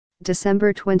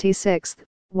December 26,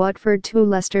 Watford 2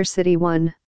 Leicester City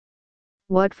 1.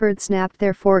 Watford snapped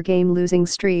their 4-game losing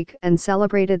streak and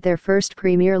celebrated their first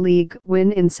Premier League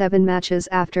win in 7 matches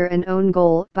after an own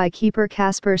goal by keeper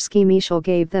Kasper Schemichel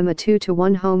gave them a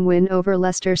 2-1 home win over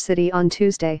Leicester City on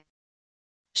Tuesday.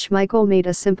 Schemichel made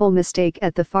a simple mistake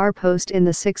at the far post in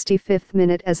the 65th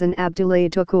minute as an Abdoulaye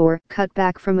Doucouré cut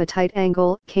back from a tight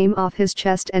angle came off his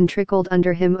chest and trickled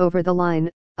under him over the line,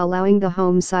 allowing the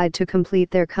home side to complete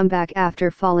their comeback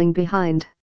after falling behind.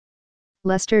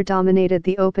 Leicester dominated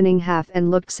the opening half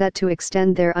and looked set to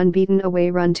extend their unbeaten away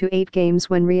run to 8 games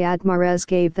when Riyad Mahrez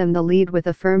gave them the lead with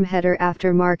a firm header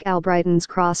after Mark Albrighton's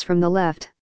cross from the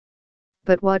left.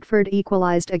 But Watford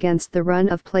equalised against the run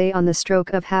of play on the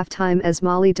stroke of half-time as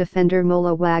Mali defender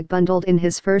Mola Wag bundled in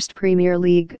his first Premier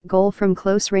League goal from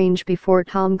close range before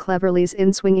Tom Cleverley's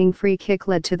in-swinging free kick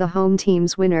led to the home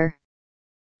team's winner.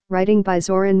 Writing by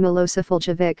Zoran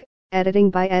Milosavljevic, editing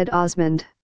by Ed Osmond.